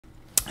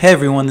Hey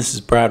everyone, this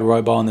is Brad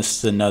Roybal and this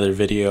is another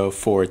video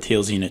for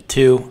TEALS Unit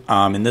 2.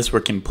 In this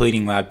we're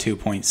completing Lab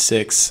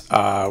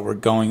 2.6. We're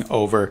going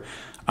over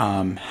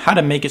how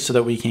to make it so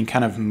that we can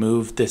kind of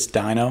move this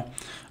dyno.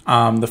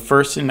 The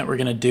first thing that we're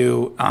going to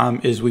do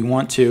is we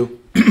want to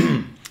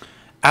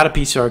add a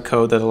PCR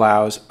code that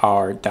allows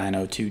our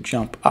dyno to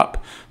jump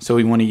up. So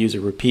we want to use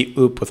a repeat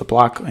loop with a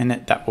block in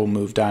it that will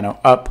move dyno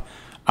up.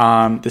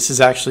 This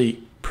is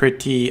actually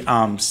pretty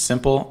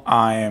simple.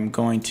 I am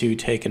going to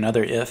take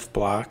another if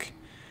block.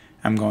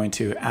 I'm going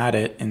to add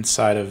it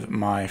inside of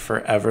my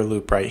forever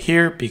loop right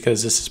here,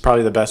 because this is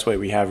probably the best way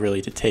we have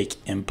really to take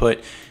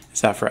input,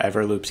 is that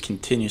forever loop's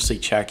continuously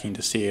checking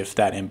to see if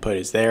that input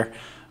is there.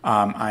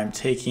 I'm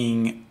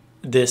taking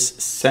this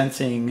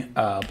sensing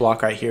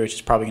block right here, which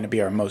is probably going to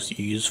be our most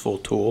useful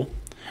tool.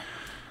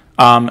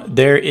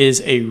 There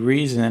is a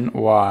reason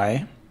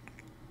why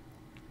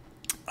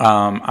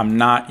I'm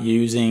not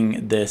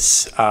using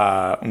this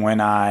when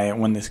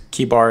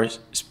the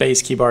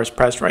space key bar is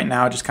pressed. Right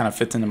now it just kind of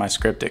fits into my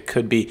script. It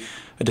could be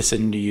a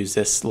decision to use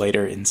this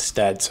later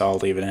instead, so I'll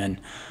leave it in.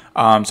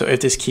 So if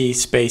this key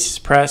space is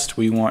pressed,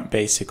 we want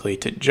basically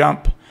to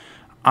jump.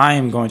 I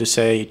am going to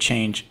say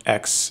change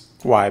x,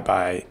 y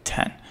by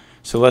 10.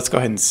 So let's go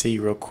ahead and see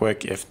real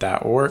quick if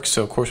that works.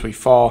 So of course we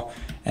fall,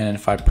 and then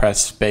if I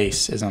press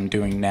space as I'm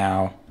doing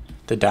now,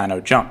 the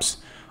dyno jumps.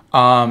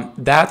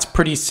 That's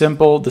pretty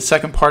simple. The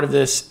second part of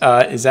this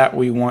is that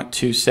we want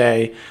to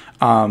say,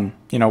 dyno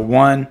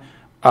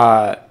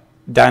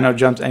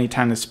jumps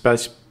anytime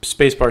the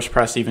space bar is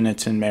pressed, even if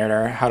it's in merit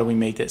error. How do we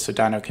make it so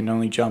dyno can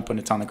only jump when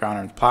it's on the ground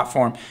or on the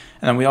platform?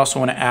 And then we also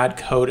want to add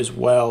code as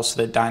well so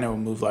that dyno will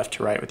move left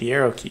to right with the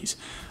arrow keys.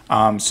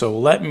 So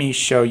let me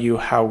show you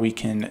how we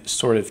can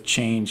sort of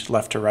change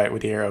left to right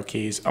with the arrow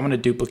keys. I'm going to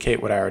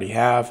duplicate what I already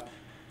have,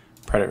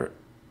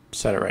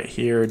 set it right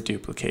here,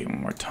 duplicate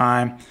one more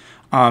time.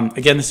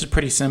 Again, this is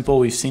pretty simple.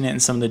 We've seen it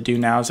in some of the do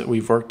nows that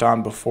we've worked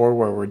on before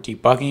where we're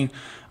debugging.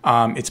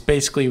 It's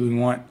basically we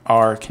want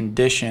our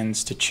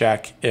conditions to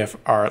check if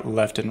our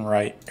left and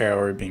right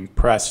arrow are being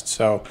pressed.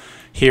 So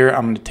here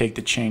I'm going to take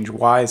the change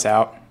y's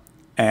out,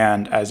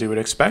 and as you would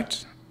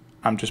expect,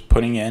 I'm just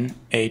putting in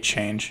a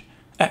change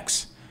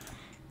x.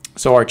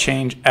 So our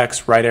change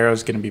x right arrow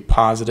is going to be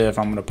positive.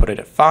 I'm going to put it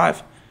at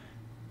 5.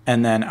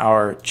 And then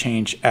our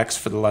change x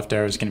for the left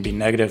arrow is going to be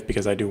negative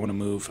because I do want to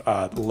move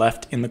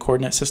left in the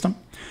coordinate system.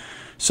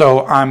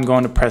 So I'm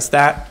going to press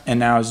that, and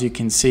now as you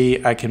can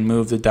see, I can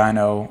move the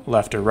dyno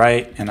left or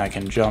right, and I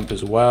can jump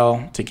as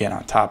well to get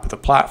on top of the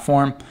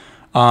platform.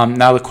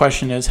 Now the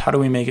question is, how do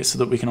we make it so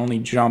that we can only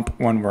jump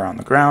when we're on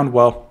the ground?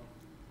 Well,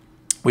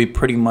 we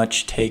pretty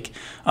much take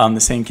the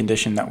same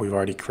condition that we've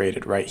already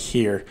created right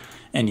here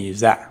and use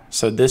that.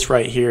 So this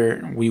right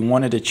here, we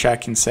wanted to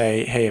check and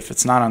say, hey, if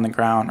it's not on the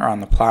ground or on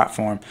the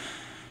platform,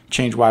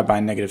 change y by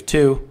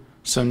 -2.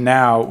 So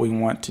now we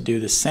want to do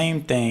the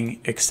same thing,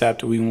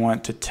 except we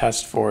want to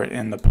test for it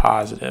in the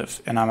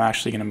positive. And I'm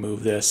actually going to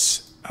move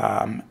this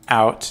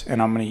out,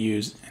 and I'm going to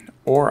use an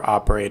OR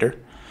operator,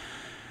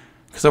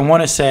 because I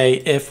want to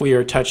say if we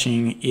are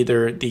touching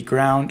either the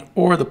ground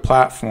or the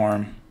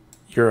platform,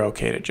 you're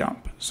okay to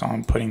jump. So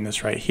I'm putting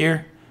this right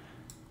here.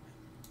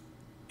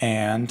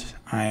 And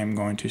I am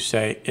going to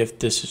say if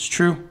this is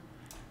true.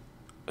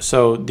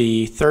 So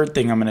the third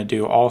thing I'm going to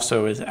do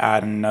also is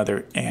add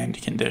another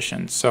AND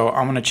condition. So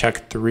I'm going to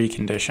check 3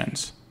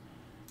 conditions.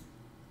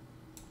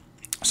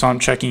 So I'm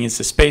checking, is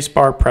the space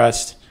bar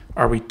pressed?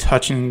 Are we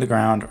touching the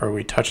ground or are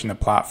we touching the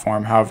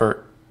platform?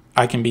 However,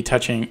 I can be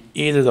touching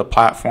either the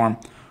platform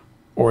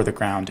or the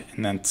ground,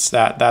 and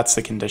that's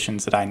the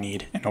conditions that I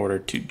need in order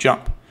to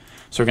jump.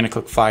 So we're going to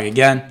click flag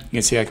again. You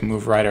can see I can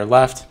move right or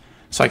left.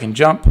 So I can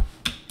jump.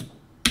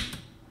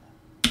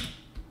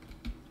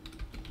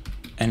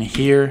 And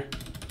here,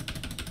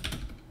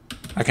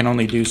 I can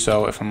only do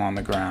so if I'm on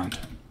the ground.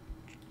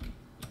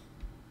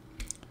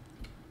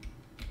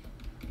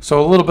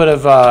 So a little bit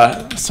of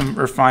some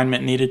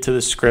refinement needed to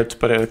the script,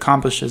 but it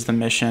accomplishes the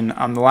mission.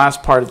 The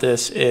last part of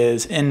this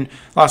is,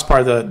 last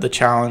part of the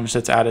challenge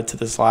that's added to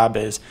this lab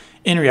is,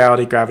 in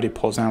reality, gravity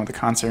pulls down with a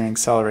constant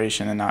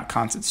acceleration and not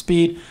constant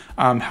speed.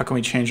 How can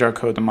we change our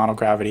code to model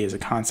gravity as a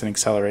constant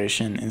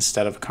acceleration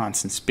instead of a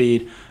constant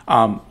speed?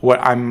 What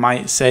I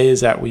might say is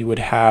that we would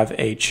have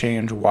a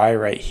change y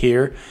right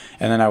here,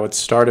 and then I would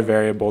start a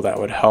variable that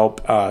would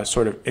help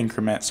sort of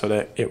increment so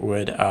that it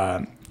would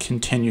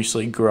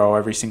continuously grow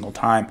every single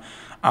time.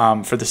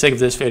 For the sake of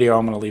this video,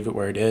 I'm going to leave it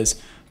where it is.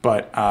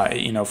 But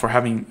if we're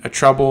having a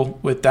trouble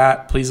with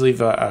that, please leave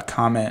a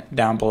comment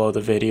down below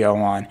the video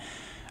on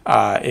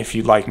if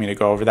you'd like me to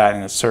go over that,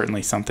 and it's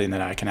certainly something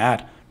that I can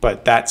add.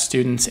 But that,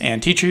 students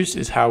and teachers,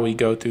 is how we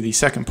go through the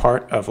second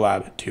part of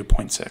Lab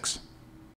 2.6.